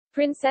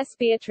Princess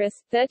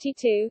Beatrice,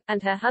 32,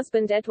 and her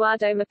husband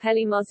Edoardo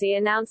Mapelli Mozzi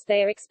announced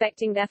they are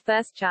expecting their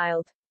first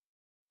child.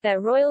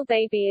 Their royal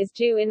baby is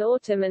due in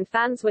autumn, and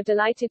fans were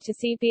delighted to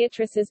see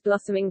Beatrice's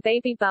blossoming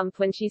baby bump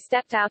when she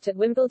stepped out at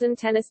Wimbledon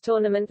tennis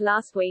tournament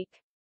last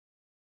week.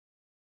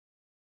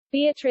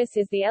 Beatrice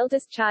is the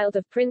eldest child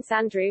of Prince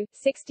Andrew,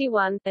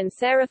 61, and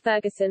Sarah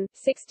Ferguson,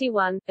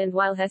 61, and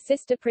while her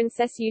sister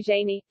Princess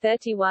Eugenie,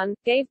 31,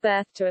 gave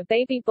birth to a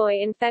baby boy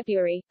in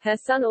February, her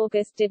son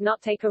August did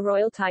not take a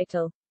royal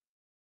title.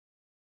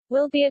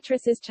 Will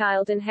Beatrice's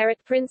child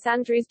inherit Prince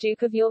Andrew's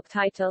Duke of York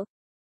title?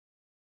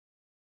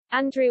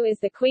 Andrew is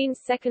the Queen's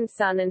second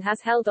son and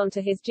has held on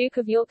to his Duke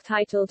of York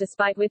title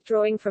despite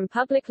withdrawing from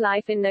public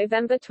life in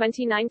November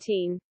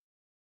 2019.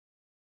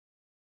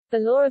 The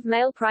law of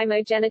male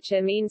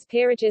primogeniture means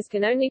peerages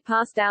can only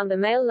pass down the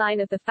male line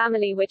of the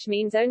family, which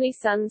means only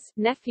sons,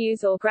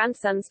 nephews or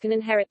grandsons can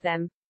inherit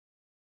them.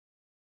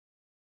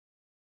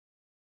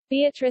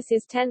 Beatrice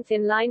is 10th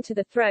in line to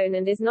the throne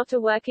and is not a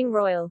working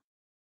royal.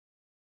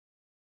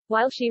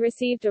 While she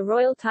received a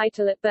royal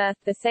title at birth,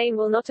 the same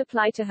will not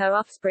apply to her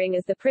offspring,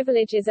 as the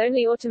privilege is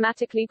only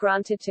automatically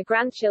granted to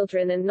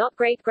grandchildren and not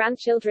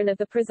great-grandchildren of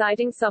the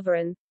presiding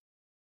sovereign.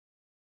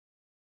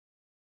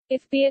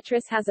 If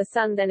Beatrice has a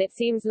son, then it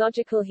seems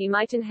logical he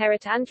might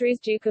inherit Andrew's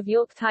Duke of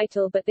York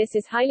title, but this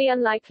is highly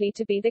unlikely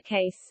to be the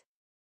case.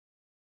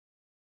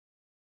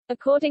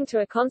 According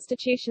to a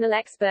constitutional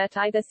expert,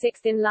 either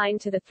sixth in line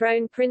to the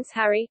throne Prince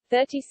Harry,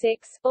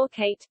 36, or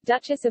Kate,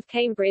 Duchess of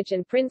Cambridge,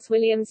 and Prince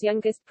William's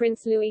youngest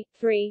Prince Louis,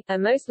 3, are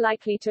most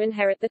likely to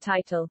inherit the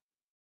title.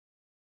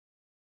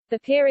 The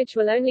peerage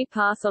will only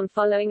pass on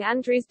following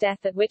Andrew's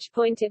death, at which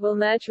point it will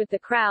merge with the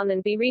crown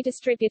and be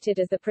redistributed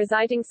as the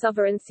presiding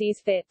sovereign sees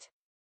fit.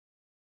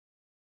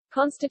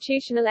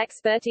 Constitutional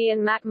expert Ian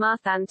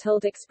McMarthan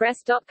told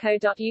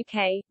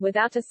Express.co.uk,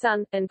 without a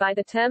son, and by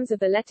the terms of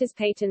the letters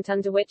patent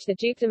under which the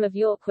Dukedom of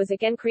York was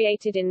again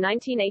created in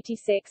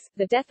 1986,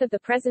 the death of the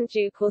present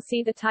Duke will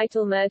see the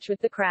title merge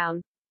with the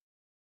crown.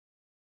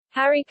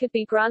 Harry could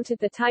be granted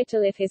the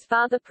title if his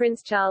father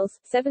Prince Charles,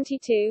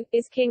 72,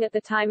 is king at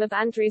the time of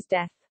Andrew's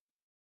death.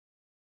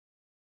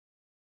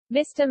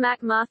 Mr.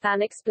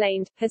 McMarthan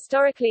explained,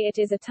 historically it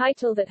is a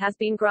title that has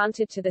been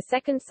granted to the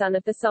second son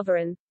of the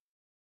sovereign.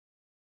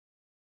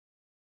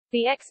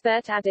 The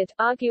expert added,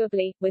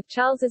 arguably, with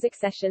Charles's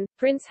accession,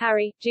 Prince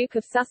Harry, Duke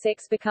of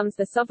Sussex, becomes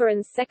the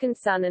sovereign's second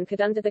son and could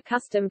under the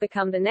custom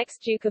become the next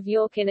Duke of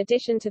York in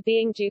addition to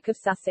being Duke of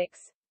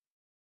Sussex.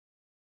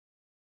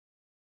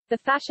 The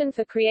fashion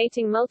for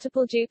creating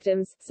multiple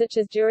dukedoms, such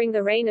as during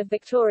the reign of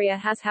Victoria,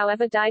 has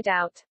however died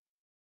out.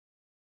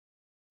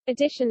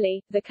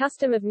 Additionally, the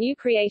custom of new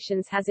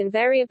creations has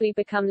invariably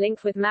become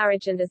linked with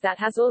marriage, and as that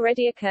has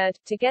already occurred,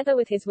 together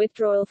with his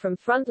withdrawal from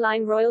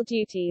front-line royal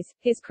duties,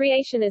 his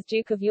creation as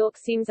Duke of York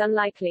seems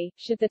unlikely,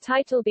 should the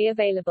title be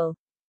available.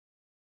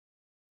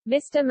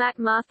 Mr.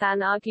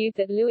 McMarthan argued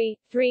that Louis,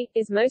 3,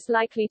 is most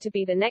likely to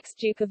be the next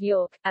Duke of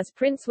York, as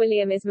Prince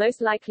William is most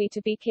likely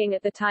to be king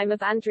at the time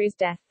of Andrew's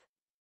death.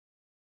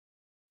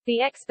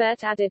 The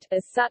expert added,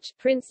 as such,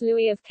 Prince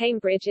Louis of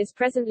Cambridge is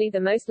presently the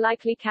most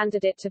likely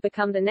candidate to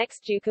become the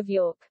next Duke of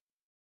York.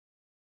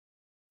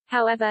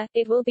 However,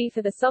 it will be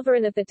for the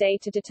sovereign of the day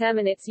to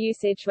determine its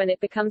usage when it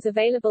becomes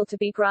available to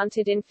be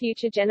granted in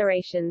future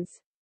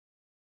generations.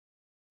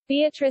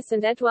 Beatrice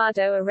and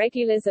Edoardo are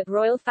regulars at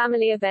royal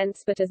family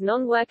events, but as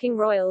non-working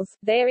royals,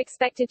 they are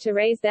expected to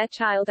raise their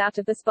child out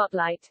of the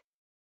spotlight.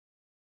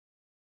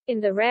 In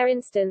the rare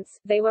instance,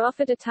 they were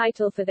offered a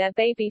title for their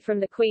baby from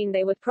the Queen,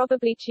 they would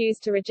probably choose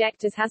to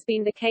reject, as has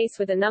been the case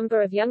with a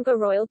number of younger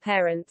royal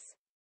parents.